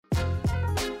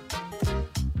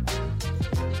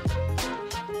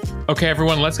Okay,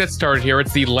 everyone, let's get started here.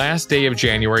 It's the last day of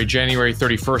January, January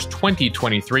 31st,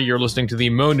 2023. You're listening to the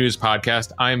Mo News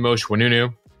Podcast. I'm Mo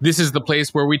Shwanunu. This is the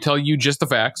place where we tell you just the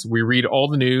facts. We read all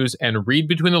the news and read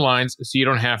between the lines so you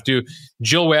don't have to.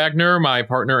 Jill Wagner, my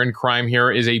partner in crime here,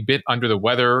 is a bit under the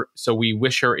weather, so we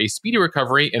wish her a speedy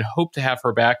recovery and hope to have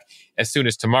her back as soon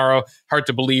as tomorrow. Hard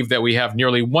to believe that we have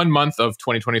nearly 1 month of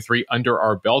 2023 under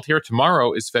our belt here.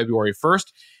 Tomorrow is February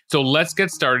 1st. So let's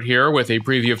get started here with a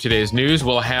preview of today's news.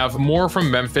 We'll have more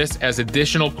from Memphis as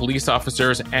additional police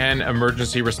officers and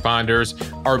emergency responders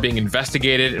are being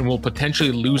investigated and will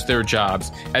potentially lose their jobs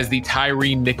as the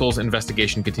Tyree Nichols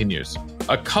investigation continues.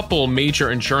 A couple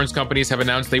major insurance companies have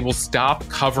announced they will stop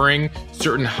covering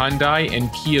certain Hyundai and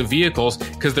Kia vehicles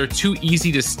because they're too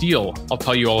easy to steal. I'll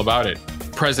tell you all about it.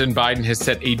 President Biden has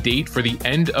set a date for the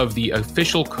end of the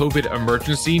official COVID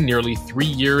emergency nearly 3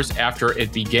 years after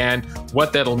it began.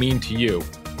 What that'll mean to you.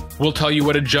 We'll tell you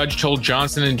what a judge told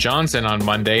Johnson & Johnson on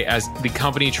Monday as the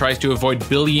company tries to avoid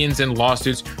billions in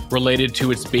lawsuits related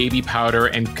to its baby powder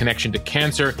and connection to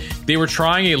cancer. They were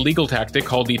trying a legal tactic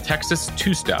called the Texas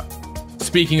two-step.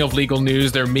 Speaking of legal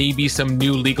news, there may be some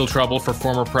new legal trouble for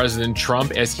former President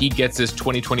Trump as he gets his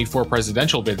 2024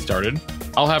 presidential bid started.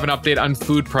 I'll have an update on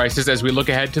food prices as we look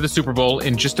ahead to the Super Bowl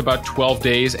in just about 12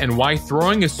 days and why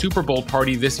throwing a Super Bowl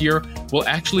party this year will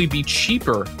actually be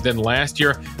cheaper than last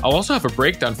year. I'll also have a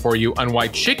breakdown for you on why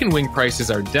chicken wing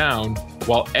prices are down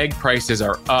while egg prices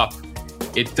are up.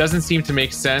 It doesn't seem to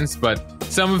make sense, but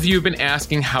some of you have been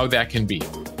asking how that can be.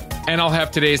 And I'll have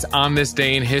today's On This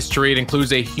Day in History. It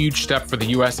includes a huge step for the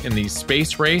U.S. in the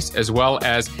space race, as well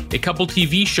as a couple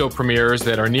TV show premieres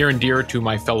that are near and dear to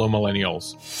my fellow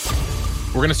millennials.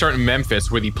 We're going to start in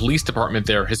Memphis, where the police department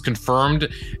there has confirmed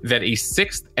that a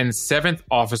 6th and 7th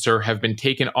officer have been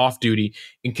taken off duty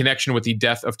in connection with the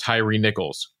death of Tyree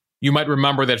Nichols. You might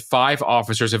remember that 5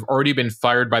 officers have already been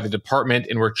fired by the department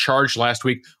and were charged last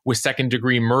week with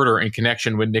second-degree murder in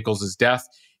connection with Nichols' death.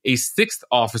 A 6th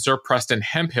officer, Preston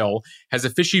Hemphill, has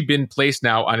officially been placed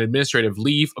now on administrative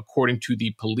leave, according to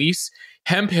the police.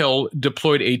 Hemphill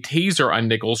deployed a taser on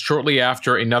Nichols shortly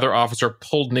after another officer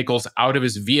pulled Nichols out of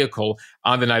his vehicle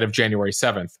on the night of January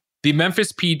 7th. The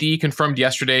Memphis PD confirmed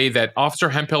yesterday that Officer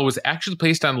Hemphill was actually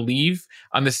placed on leave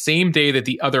on the same day that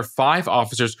the other 5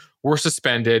 officers were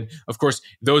suspended. Of course,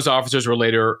 those officers were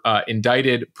later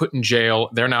indicted, put in jail.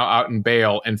 They're now out in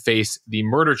bail and face the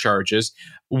murder charges.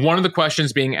 One of the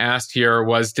questions being asked here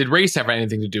was, did race have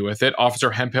anything to do with it? Officer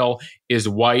Hemphill is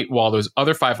white, while those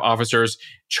other 5 officers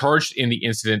charged in the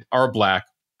incident are black.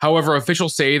 However,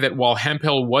 officials say that while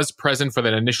Hemphill was present for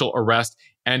that initial arrest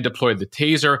and deployed the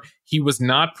taser, he was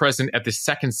not present at the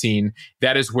second scene.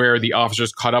 That is where the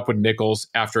officers caught up with Nichols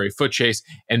after a foot chase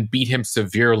and beat him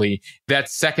severely. That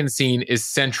second scene is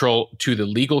central to the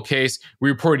legal case. We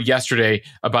reported yesterday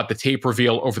about the tape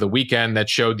reveal over the weekend that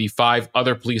showed the 5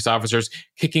 other police officers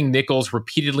kicking Nichols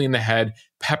repeatedly in the head,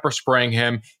 pepper spraying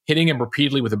him, hitting him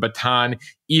repeatedly with a baton,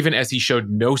 even as he showed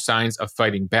no signs of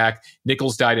fighting back.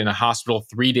 Nichols died in a hospital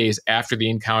 3 days after the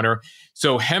encounter.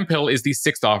 So Hemphill is the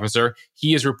 6th officer.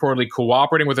 He is reportedly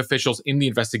cooperating with officials in the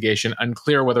investigation.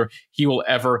 Unclear whether he will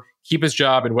ever keep his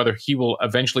job and whether he will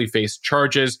eventually face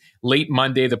charges. Late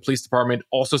Monday, the police department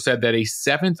also said that a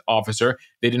 7th officer,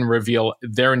 they didn't reveal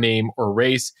their name or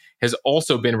race, has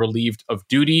also been relieved of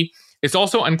duty. It's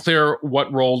also unclear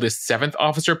what role this 7th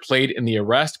officer played in the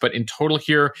arrest, but in total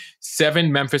here,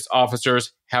 7 Memphis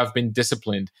officers have been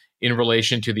disciplined in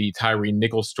relation to the Tyree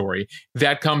Nichols story.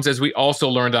 That comes as we also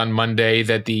learned on Monday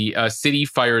that the city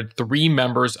fired 3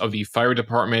 members of the fire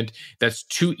department. That's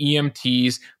 2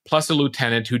 EMTs plus a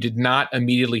lieutenant who did not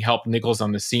immediately help Nichols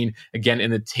on the scene. Again,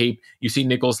 in the tape, you see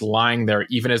Nichols lying there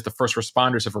even as the first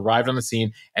responders have arrived on the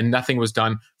scene and nothing was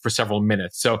done for several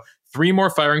minutes. So 3 more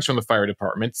firings from the fire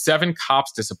department, 7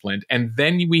 cops disciplined, and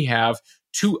then we have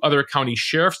 2 other county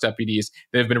sheriff's deputies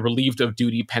that have been relieved of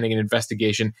duty pending an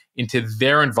investigation into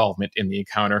their involvement in the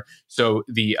encounter. So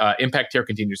the impact here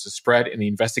continues to spread and the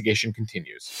investigation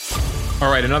continues. All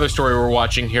right, another story we're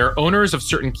watching here. Owners of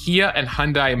certain Kia and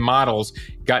Hyundai models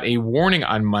got a warning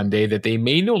on Monday that they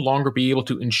may no longer be able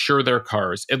to insure their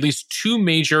cars. At least 2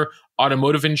 major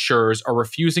automotive insurers are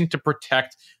refusing to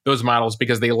protect those models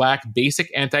because they lack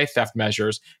basic anti-theft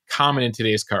measures common in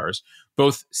today's cars.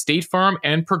 Both State Farm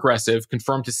and Progressive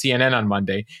confirmed to CNN on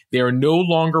Monday they are no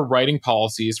longer writing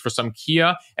policies for some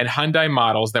Kia and Hyundai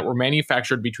models that were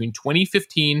manufactured between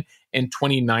 2015 and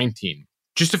 2019.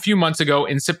 Just a few months ago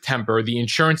in September, the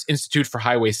Insurance Institute for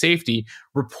Highway Safety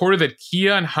reported that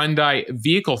Kia and Hyundai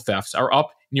vehicle thefts are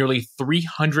up nearly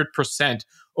 300%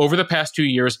 over the past 2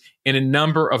 years in a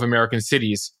number of American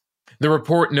cities. The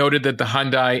report noted that the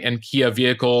Hyundai and Kia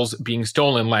vehicles being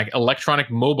stolen lack electronic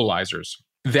mobilizers.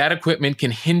 That equipment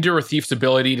can hinder a thief's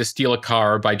ability to steal a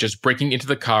car by just breaking into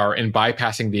the car and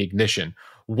bypassing the ignition.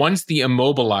 Once the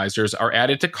immobilizers are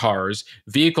added to cars,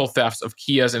 vehicle thefts of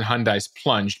Kias and Hyundais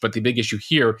plunged. But the big issue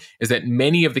here is that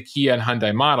many of the Kia and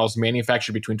Hyundai models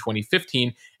manufactured between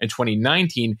 2015 and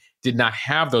 2019 did not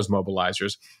have those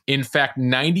mobilizers. In fact,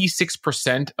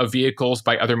 96% of vehicles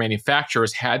by other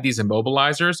manufacturers had these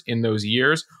immobilizers in those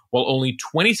years, while only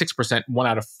 26%, 1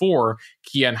 out of 4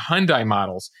 Kia and Hyundai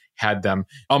models had them.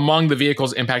 Among the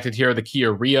vehicles impacted here are the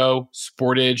Kia Rio,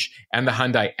 Sportage, and the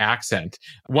Hyundai Accent.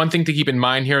 One thing to keep in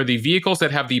mind here, the vehicles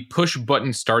that have the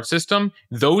push-button start system,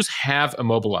 those have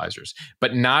immobilizers,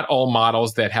 but not all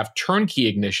models that have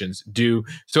turnkey ignitions do.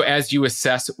 So as you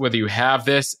assess whether you have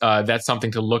this, that's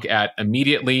something to look at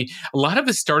immediately. A lot of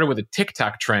this started with a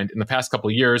TikTok trend in the past couple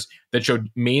of years that showed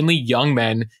mainly young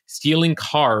men stealing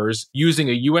cars using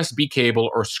a USB cable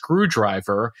or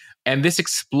screwdriver. And this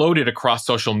exploded across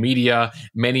social media.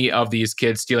 Many of these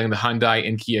kids stealing the Hyundai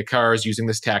and Kia cars using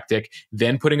this tactic,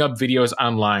 then putting up videos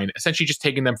online, essentially just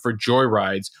taking them for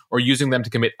joyrides or using them to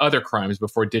commit other crimes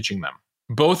before ditching them.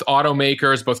 Both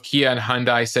automakers, both Kia and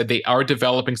Hyundai, said they are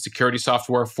developing security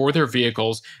software for their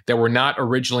vehicles that were not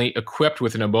originally equipped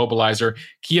with an immobilizer.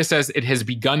 Kia says it has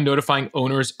begun notifying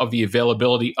owners of the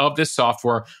availability of this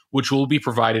software, which will be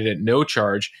provided at no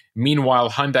charge.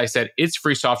 Meanwhile, Hyundai said its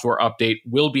free software update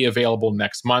will be available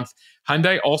next month.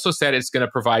 Hyundai also said it's going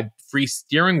to provide free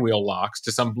steering wheel locks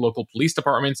to some local police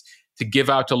departments to give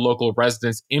out to local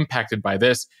residents impacted by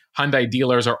this. Hyundai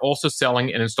dealers are also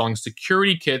selling and installing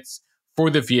security kits for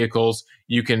the vehicles.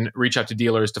 You can reach out to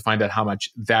dealers to find out how much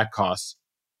that costs.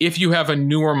 If you have a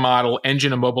newer model,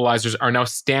 engine immobilizers are now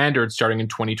standard starting in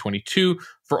 2022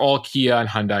 for all Kia and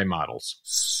Hyundai models.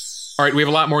 All right, we have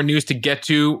a lot more news to get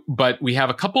to, but we have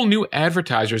a couple new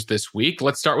advertisers this week.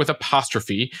 Let's start with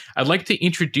Apostrophe. I'd like to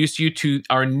introduce you to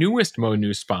our newest Mo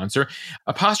News sponsor.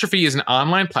 Apostrophe is an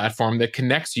online platform that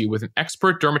connects you with an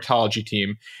expert dermatology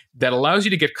team that allows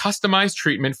you to get customized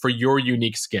treatment for your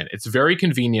unique skin. It's very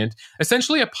convenient.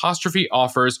 Essentially, Apostrophe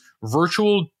offers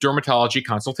virtual dermatology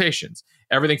consultations,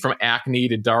 everything from acne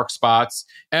to dark spots.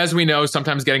 As we know,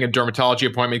 sometimes getting a dermatology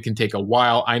appointment can take a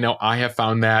while. I know I have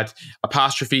found that.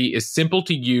 Apostrophe is simple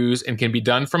to use and can be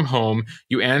done from home.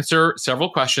 You answer several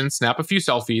questions, snap a few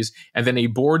selfies, and then a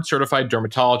board-certified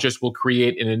dermatologist will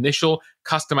create an initial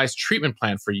customized treatment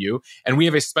plan for you. And we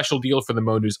have a special deal for the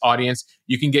Mo News audience.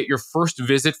 You can get your first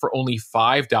visit for only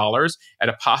 $5 at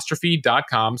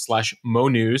apostrophe.com/Mo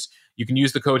News. You can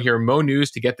use the code here, Mo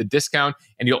News, to get the discount,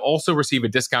 and you'll also receive a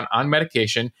discount on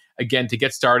medication. Again, to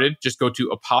get started, just go to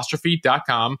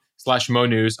apostrophe.com/Mo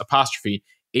News, apostrophe,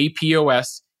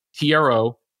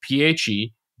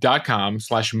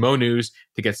 apostrophe.com/Mo News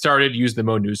to get started. Use the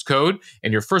Mo News code,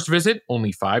 and your first visit,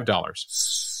 only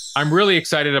 $5. I'm really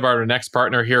excited about our next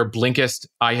partner here, Blinkist.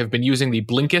 I have been using the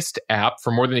Blinkist app for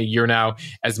more than a year now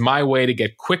as my way to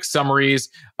get quick summaries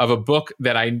of a book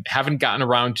that I haven't gotten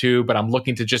around to, but I'm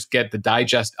looking to just get the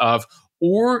digest of,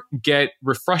 or get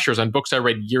refreshers on books I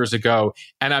read years ago.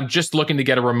 And I'm just looking to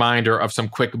get a reminder of some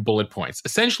quick bullet points.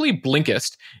 Essentially,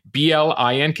 Blinkist,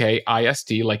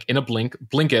 Blinkist, like in a blink,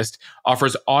 Blinkist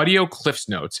offers audio Cliffs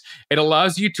Notes. It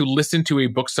allows you to listen to a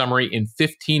book summary in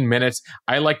 15 minutes.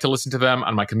 I like to listen to them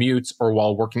on my commutes or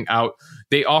while working out.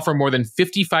 They offer more than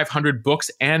 5,500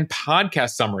 books and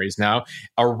podcast summaries now,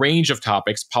 a range of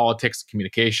topics: politics,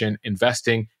 communication,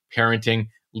 investing, parenting,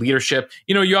 leadership.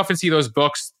 You know, you often see those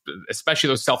books, especially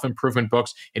those self-improvement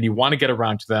books, and you want to get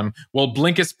around to them. Well,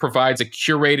 Blinkist provides a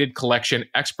curated collection,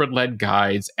 expert-led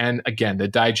guides, and again, the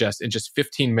digest in just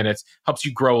 15 minutes helps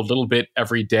you grow a little bit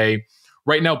every day.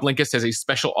 Right now, Blinkist has a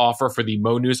special offer for the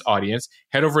Mo News audience.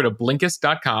 Head over to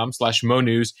Blinkist.com/Mo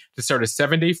News to start a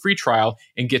 7-day free trial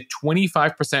and get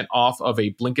 25% off of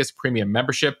a Blinkist premium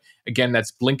membership. Again,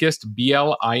 that's Blinkist,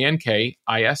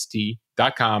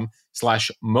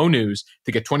 Blinkist.com/Mo News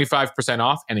to get 25%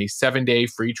 off and a 7-day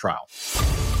free trial.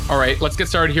 All right, let's get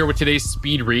started here with today's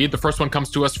speed read. The first one comes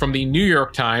to us from the New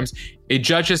York Times. A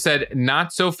judge has said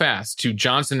not so fast to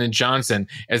Johnson & Johnson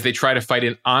as they try to fight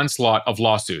an onslaught of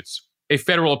lawsuits. A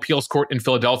federal appeals court in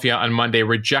Philadelphia on Monday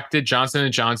rejected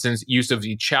Johnson & Johnson's use of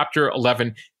the Chapter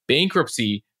 11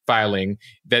 bankruptcy filing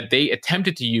that they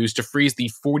attempted to use to freeze the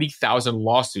 40,000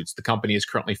 lawsuits the company is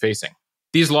currently facing.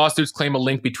 These lawsuits claim a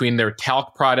link between their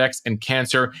talc products and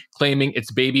cancer, claiming its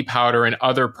baby powder and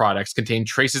other products contain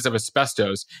traces of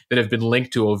asbestos that have been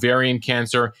linked to ovarian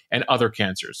cancer and other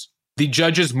cancers. The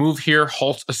judge's move here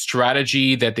halts a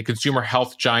strategy that the consumer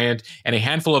health giant and a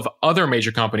handful of other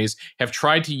major companies have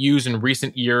tried to use in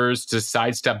recent years to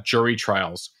sidestep jury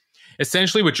trials.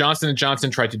 Essentially, what Johnson & Johnson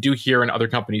tried to do here and other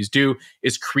companies do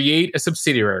is create a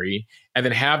subsidiary and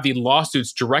then have the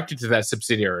lawsuits directed to that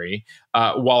subsidiary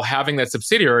while having that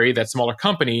subsidiary, that smaller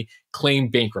company, claim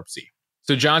bankruptcy.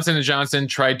 So Johnson & Johnson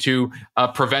tried to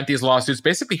prevent these lawsuits,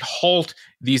 basically halt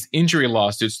these injury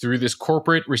lawsuits through this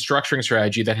corporate restructuring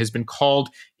strategy that has been called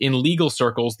in legal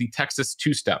circles the Texas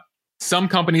two-step. Some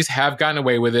companies have gotten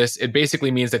away with this. It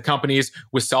basically means that companies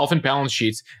with solvent balance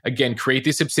sheets, again, create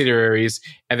these subsidiaries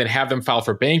and then have them file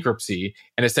for bankruptcy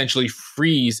and essentially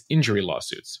freeze injury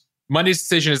lawsuits. Monday's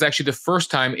decision is actually the first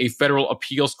time a federal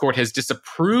appeals court has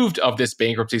disapproved of this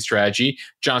bankruptcy strategy.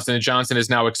 Johnson & Johnson is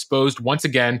now exposed once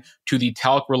again to the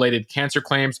talc-related cancer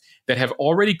claims that have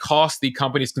already cost the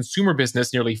company's consumer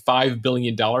business nearly $5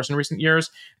 billion in recent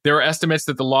years. There are estimates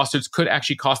that the lawsuits could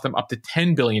actually cost them up to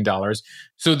 $10 billion.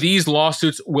 So these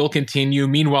lawsuits will continue.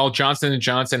 Meanwhile, Johnson &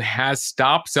 Johnson has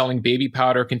stopped selling baby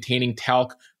powder containing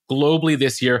talc globally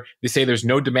this year. They say there's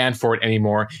no demand for it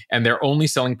anymore, and they're only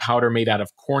selling powder made out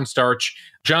of cornstarch.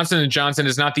 Johnson & Johnson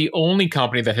is not the only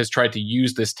company that has tried to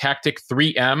use this tactic.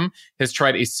 3M has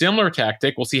tried a similar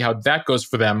tactic. We'll see how that goes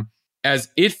for them as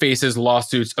it faces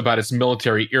lawsuits about its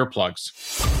military earplugs.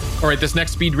 All right, this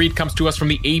next speed read comes to us from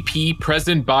the AP.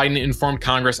 President Biden informed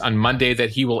Congress on Monday that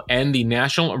he will end the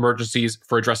national emergencies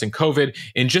for addressing COVID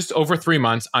in just over 3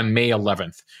 months on May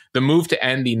 11th. The move to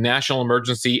end the national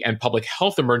emergency and public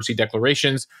health emergency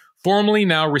declarations formally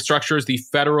now restructures the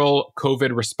federal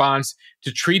COVID response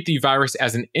to treat the virus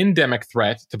as an endemic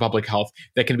threat to public health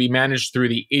that can be managed through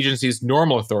the agency's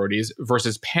normal authorities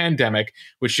versus pandemic,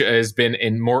 which has been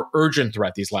a more urgent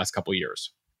threat these last couple of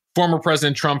years. Former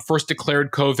President Trump first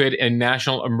declared COVID a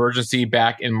national emergency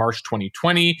back in March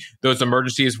 2020. Those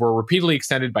emergencies were repeatedly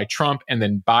extended by Trump and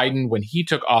then Biden when he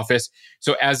took office.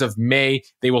 So as of May,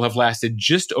 they will have lasted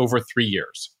just over 3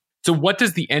 years. So what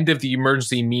does the end of the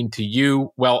emergency mean to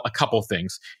you? Well, a couple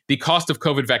things. The cost of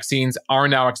COVID vaccines are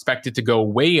now expected to go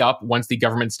way up once the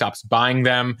government stops buying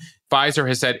them. Pfizer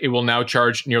has said it will now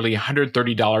charge nearly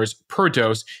 $130 per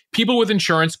dose. People with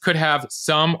insurance could have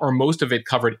some or most of it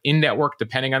covered in-network,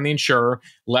 depending on the insurer,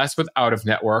 less with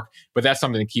out-of-network, but that's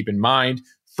something to keep in mind.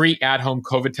 Free at-home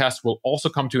COVID tests will also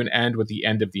come to an end with the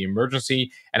end of the emergency,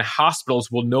 and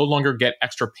hospitals will no longer get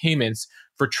extra payments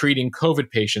for treating COVID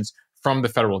patients from the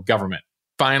federal government.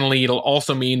 Finally, it'll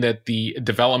also mean that the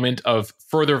development of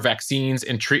further vaccines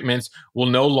and treatments will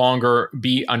no longer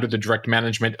be under the direct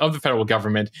management of the federal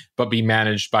government, but be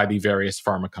managed by the various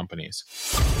pharma companies.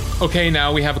 Okay,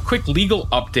 now we have a quick legal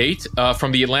update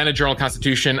from the Atlanta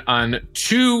Journal-Constitution on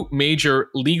 2 major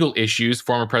legal issues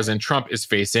former President Trump is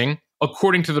facing.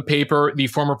 According to the paper, the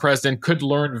former president could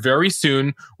learn very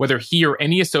soon whether he or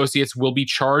any associates will be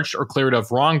charged or cleared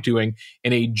of wrongdoing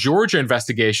in a Georgia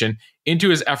investigation into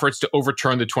his efforts to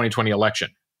overturn the 2020 election.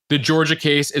 The Georgia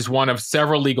case is one of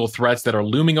several legal threats that are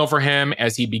looming over him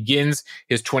as he begins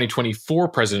his 2024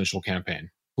 presidential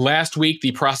campaign. Last week,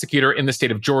 the prosecutor in the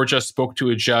state of Georgia spoke to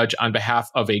a judge on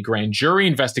behalf of a grand jury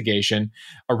investigation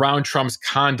around Trump's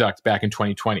conduct back in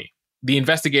 2020. The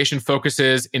investigation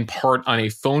focuses in part on a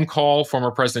phone call former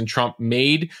President Trump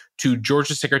made to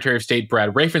Georgia Secretary of State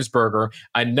Brad Raffensperger,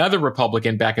 another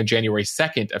Republican, back on January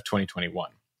 2nd of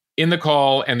 2021. In the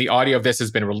call, and the audio of this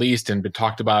has been released and been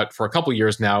talked about for a couple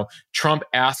years now, Trump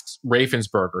asks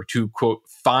Raffensperger to, quote,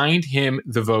 find him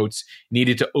the votes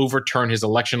needed to overturn his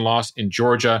election loss in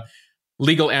Georgia.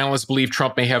 Legal analysts believe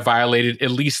Trump may have violated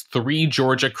at least 3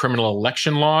 Georgia criminal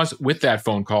election laws with that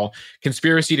phone call: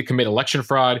 conspiracy to commit election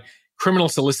fraud, criminal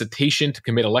solicitation to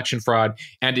commit election fraud,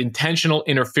 and intentional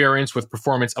interference with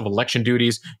performance of election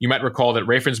duties. You might recall that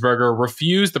Raffensperger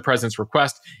refused the president's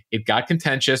request. It got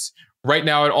contentious. Right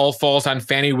now, it all falls on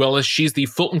Fani Willis. She's the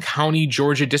Fulton County,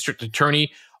 Georgia district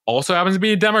attorney, also happens to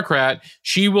be a Democrat.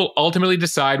 She will ultimately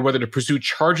decide whether to pursue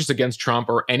charges against Trump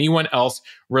or anyone else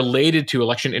related to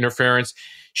election interference.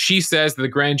 She says that the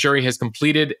grand jury has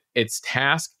completed its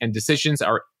task and decisions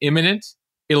are imminent.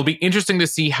 It'll be interesting to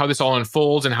see how this all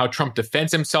unfolds and how Trump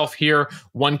defends himself here.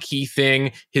 One key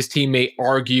thing his team may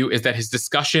argue is that his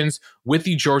discussions with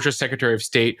the Georgia Secretary of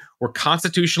State were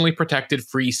constitutionally protected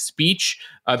free speech.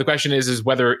 The question is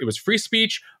whether it was free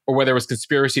speech or whether it was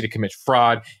conspiracy to commit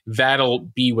fraud. That'll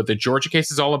be what the Georgia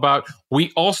case is all about.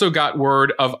 We also got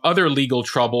word of other legal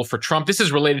trouble for Trump. This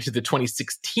is related to the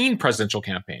 2016 presidential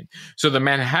campaign. So the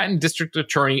Manhattan district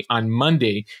attorney on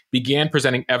Monday began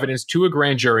presenting evidence to a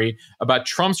grand jury about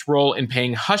Trump's role in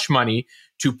paying hush money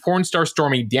to porn star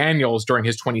Stormy Daniels during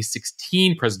his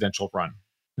 2016 presidential run.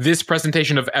 This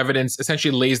presentation of evidence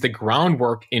essentially lays the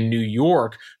groundwork in New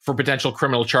York for potential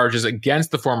criminal charges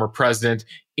against the former president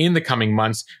in the coming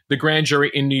months. The grand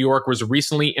jury in New York was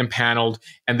recently impaneled,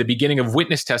 and the beginning of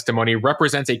witness testimony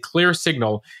represents a clear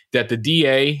signal that the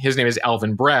DA, his name is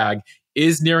Alvin Bragg,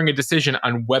 is nearing a decision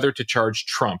on whether to charge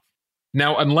Trump.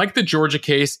 Now, unlike the Georgia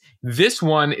case, this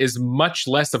one is much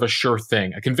less of a sure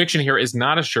thing. A conviction here is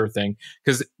not a sure thing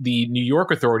because the New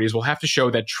York authorities will have to show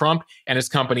that Trump and his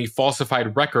company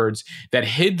falsified records that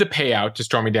hid the payout to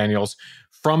Stormy Daniels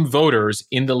from voters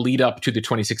in the lead up to the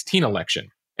 2016 election.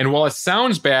 And while it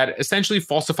sounds bad, essentially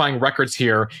falsifying records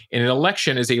here in an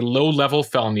election is a low-level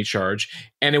felony charge,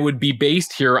 and it would be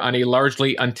based here on a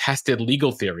largely untested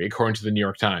legal theory, according to the New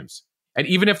York Times. And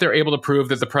even if they're able to prove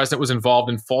that the president was involved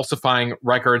in falsifying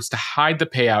records to hide the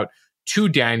payout to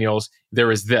Daniels,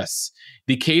 there is this.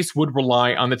 The case would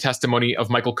rely on the testimony of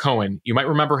Michael Cohen. You might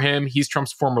remember him. He's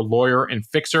Trump's former lawyer and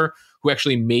fixer who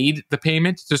actually made the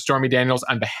payment to Stormy Daniels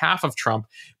on behalf of Trump.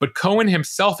 But Cohen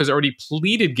himself has already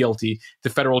pleaded guilty to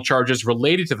federal charges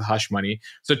related to the hush money.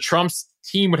 So Trump's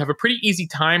team would have a pretty easy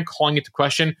time calling into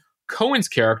question Cohen's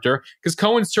character because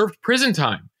Cohen served prison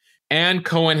time. And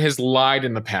Cohen has lied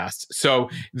in the past. So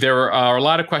there are a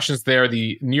lot of questions there.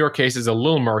 The New York case is a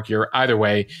little murkier. Either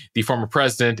way, the former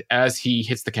president, as he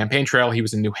hits the campaign trail, he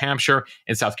was in New Hampshire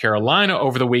and South Carolina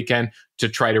over the weekend to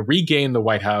try to regain the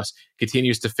White House,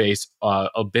 continues to face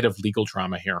a bit of legal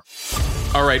drama here.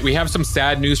 All right, we have some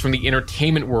sad news from the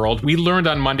entertainment world. We learned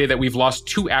on Monday that we've lost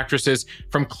 2 actresses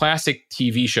from classic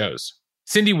TV shows.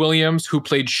 Cindy Williams, who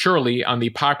played Shirley on the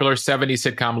popular 70s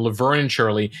sitcom Laverne and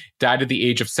Shirley, died at the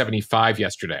age of 75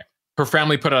 yesterday. Her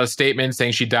family put out a statement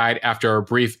saying she died after a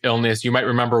brief illness. You might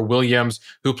remember Williams,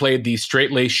 who played the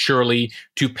straight-laced Shirley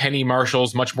to Penny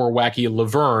Marshall's much more wacky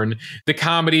Laverne. The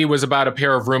comedy was about a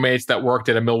pair of roommates that worked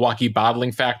at a Milwaukee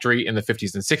bottling factory in the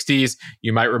 50s and 60s.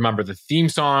 You might remember the theme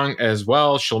song as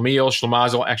well, Shlemiel,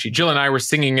 Shlemazel. Actually, Jill and I were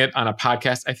singing it on a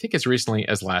podcast, I think as recently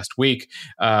as last week.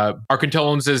 Our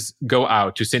condolences go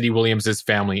out to Cindy Williams'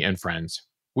 family and friends.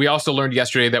 We also learned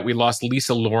yesterday that we lost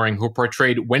Lisa Loring, who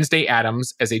portrayed Wednesday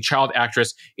Addams as a child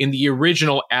actress in the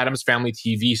original Addams Family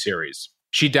TV series.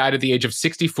 She died at the age of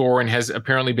 64 and has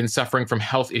apparently been suffering from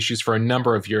health issues for a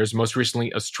number of years, most recently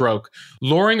a stroke.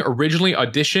 Loring originally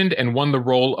auditioned and won the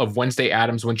role of Wednesday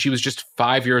Addams when she was just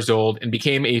 5 years old and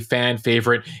became a fan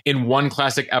favorite. In one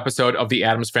classic episode of The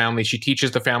Addams Family, she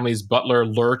teaches the family's butler,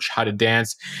 Lurch, how to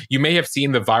dance. You may have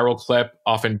seen the viral clip,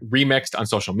 often remixed on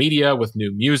social media with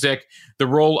new music. The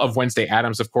role of Wednesday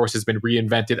Addams, of course, has been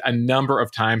reinvented a number of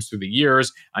times through the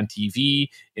years on TV,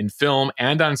 in film,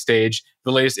 and on stage.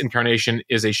 The latest incarnation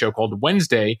is a show called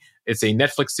Wednesday. It's a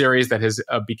Netflix series that has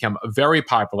become very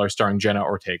popular, starring Jenna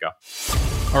Ortega.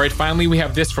 All right, finally, we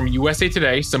have this from USA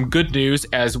Today. Some good news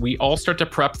as we all start to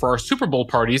prep for our Super Bowl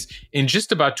parties in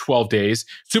just about 12 days.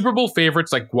 Super Bowl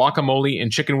favorites like guacamole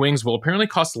and chicken wings will apparently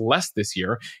cost less this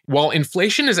year. While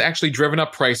inflation has actually driven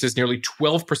up prices nearly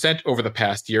 12% over the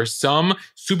past year, some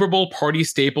Super Bowl party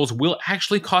staples will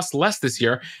actually cost less this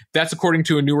year. That's according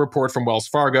to a new report from Wells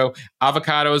Fargo.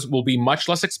 Avocados will be much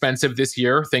less expensive this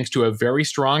year thanks to a very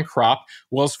strong crop.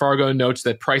 Wells Fargo notes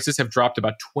that prices have dropped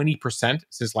about 20%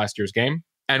 since last year's game.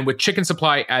 And with chicken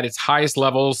supply at its highest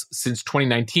levels since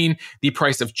 2019, the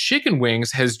price of chicken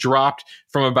wings has dropped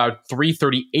from about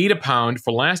 $3.38 a pound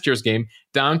for last year's game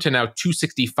down to now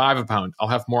 $2.65 a pound. I'll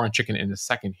have more on chicken in a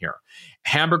second here.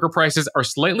 Hamburger prices are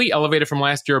slightly elevated from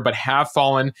last year, but have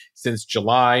fallen since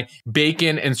July.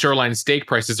 Bacon and sirloin steak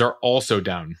prices are also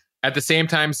down. At the same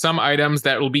time, some items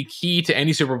that will be key to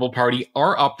any Super Bowl party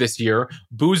are up this year.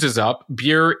 Booze is up.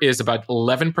 Beer is about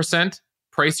 11%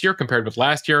 pricier compared with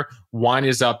last year. Wine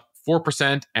is up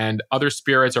 4%, and other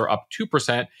spirits are up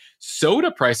 2%.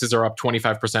 Soda prices are up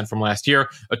 25% from last year.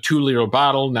 A 2-liter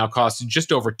bottle now costs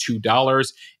just over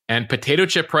 $2. And potato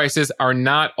chip prices are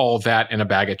not all that in a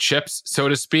bag of chips, so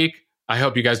to speak. I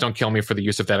hope you guys don't kill me for the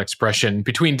use of that expression.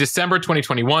 Between December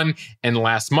 2021 and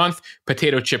last month,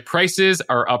 potato chip prices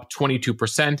are up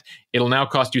 22%. It'll now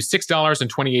cost you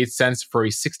 $6.28 for a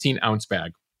 16-ounce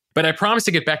bag. But I promise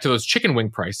to get back to those chicken wing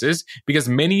prices because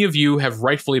many of you have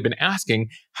rightfully been asking,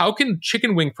 how can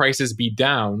chicken wing prices be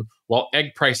down while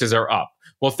egg prices are up?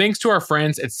 Well, thanks to our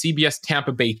friends at CBS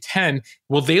Tampa Bay 10,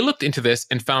 they looked into this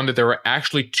and found that there are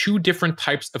actually 2 different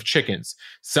types of chickens,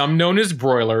 some known as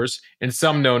broilers and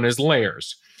some known as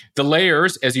layers. The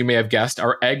layers, as you may have guessed,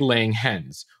 are egg-laying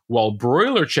hens, while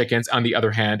broiler chickens, on the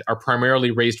other hand, are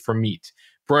primarily raised for meat.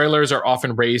 Broilers are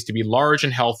often raised to be large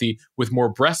and healthy with more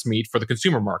breast meat for the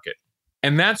consumer market.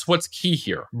 And that's what's key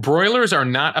here. Broilers are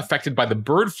not affected by the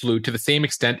bird flu to the same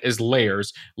extent as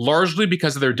layers, largely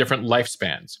because of their different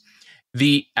lifespans.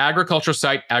 The agriculture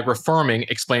site AgriFarming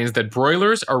explains that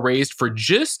broilers are raised for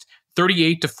just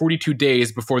 38 to 42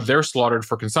 days before they're slaughtered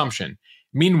for consumption.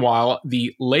 Meanwhile,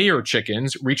 the layer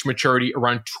chickens reach maturity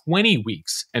around 20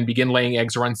 weeks and begin laying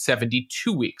eggs around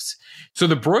 72 weeks. So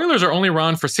the broilers are only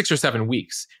around for 6 or 7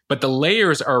 weeks, but the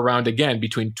layers are around again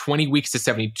between 20 weeks to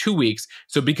 72 weeks.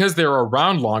 So because they're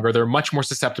around longer, they're much more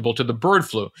susceptible to the bird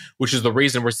flu, which is the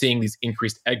reason we're seeing these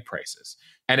increased egg prices.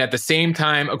 And at the same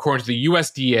time, according to the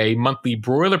USDA, monthly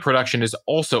broiler production is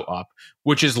also up,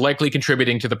 which is likely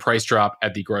contributing to the price drop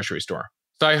at the grocery store.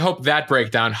 So I hope that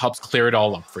breakdown helps clear it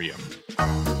all up for you.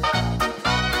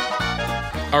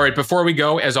 All right, before we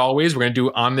go, as always, we're going to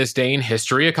do On This Day in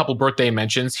History, a couple birthday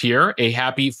mentions here. A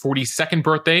happy 42nd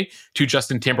birthday to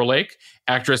Justin Timberlake.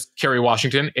 Actress Kerry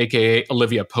Washington, aka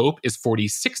Olivia Pope, is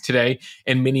 46 today,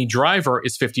 and Minnie Driver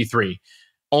is 53.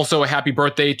 Also, a happy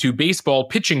birthday to baseball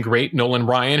pitching great Nolan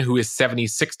Ryan, who is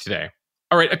 76 today.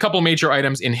 All right, a couple major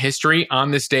items in history.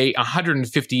 On this day,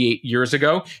 158 years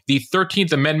ago, the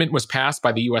 13th Amendment was passed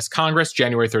by the U.S. Congress,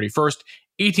 January 31st,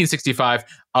 1865,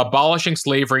 abolishing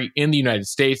slavery in the United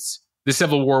States. The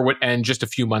Civil War would end just a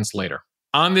few months later.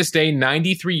 On this day,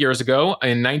 93 years ago,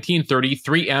 in 1930,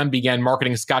 3M began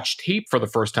marketing Scotch tape for the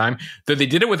first time, though they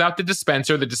did it without the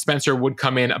dispenser. The dispenser would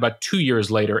come in about 2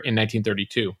 years later in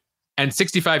 1932. And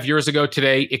 65 years ago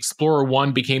today, Explorer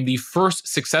 1 became the first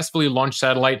successfully launched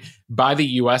satellite by the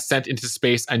U.S. sent into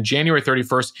space on January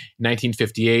 31st,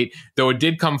 1958. Though it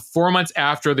did come 4 months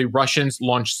after the Russians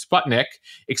launched Sputnik,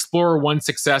 Explorer 1's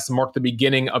success marked the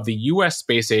beginning of the U.S.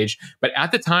 space age. But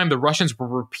at the time, the Russians were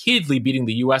repeatedly beating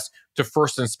the U.S. to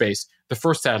first in space, the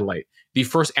first satellite, the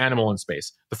first animal in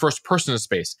space, the first person in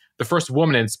space, the first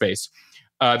woman in space.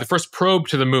 The first probe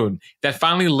to the moon. That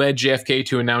finally led JFK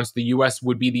to announce the U.S.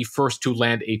 would be the first to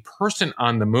land a person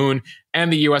on the moon,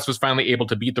 and the U.S. was finally able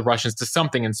to beat the Russians to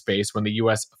something in space when the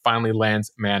U.S. finally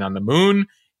lands man on the moon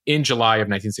in July of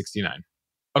 1969.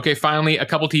 Okay, finally, a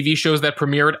couple TV shows that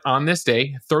premiered on this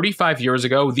day. 35 years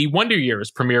ago, The Wonder Years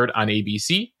premiered on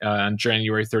ABC on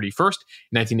January 31st,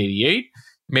 1988.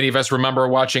 Many of us remember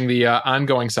watching the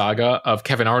ongoing saga of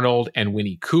Kevin Arnold and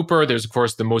Winnie Cooper. There's, of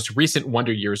course, the most recent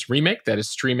Wonder Years remake that is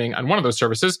streaming on one of those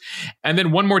services. And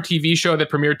then one more TV show that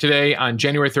premiered today on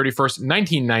January 31st,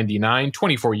 1999,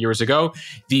 24 years ago.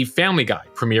 The Family Guy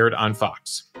premiered on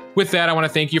Fox. With that, I want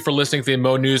to thank you for listening to the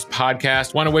Mo News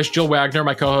podcast. I want to wish Jill Wagner,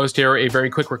 my co-host here, a very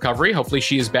quick recovery. Hopefully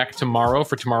she is back tomorrow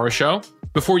for tomorrow's show.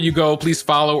 Before you go, please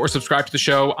follow or subscribe to the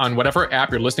show on whatever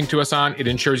app you're listening to us on. It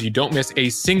ensures you don't miss a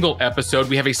single episode.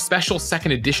 We have a special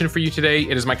second edition for you today.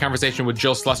 It is my conversation with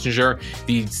Jill Schlesinger,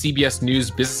 the CBS News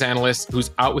business analyst,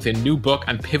 who's out with a new book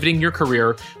on pivoting your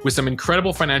career with some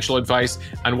incredible financial advice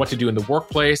on what to do in the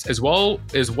workplace, as well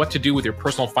as what to do with your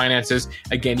personal finances.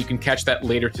 Again, you can catch that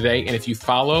later today. And if you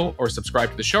follow or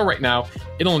subscribe to the show right now,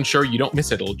 it'll ensure you don't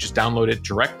miss it. It'll just download it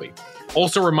directly.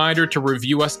 Also, a reminder to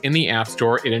review us in the App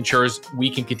Store. It ensures we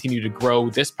can continue to grow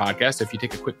this podcast. So if you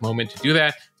take a quick moment to do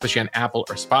that, especially on Apple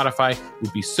or Spotify,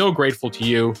 we'd be so grateful to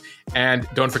you. And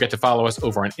don't forget to follow us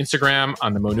over on Instagram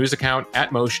on the Mo News account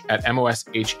 @Mosh,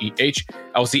 @MOSHEH.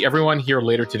 I will see everyone here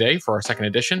later today for our second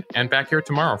edition and back here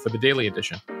tomorrow for the daily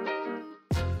edition.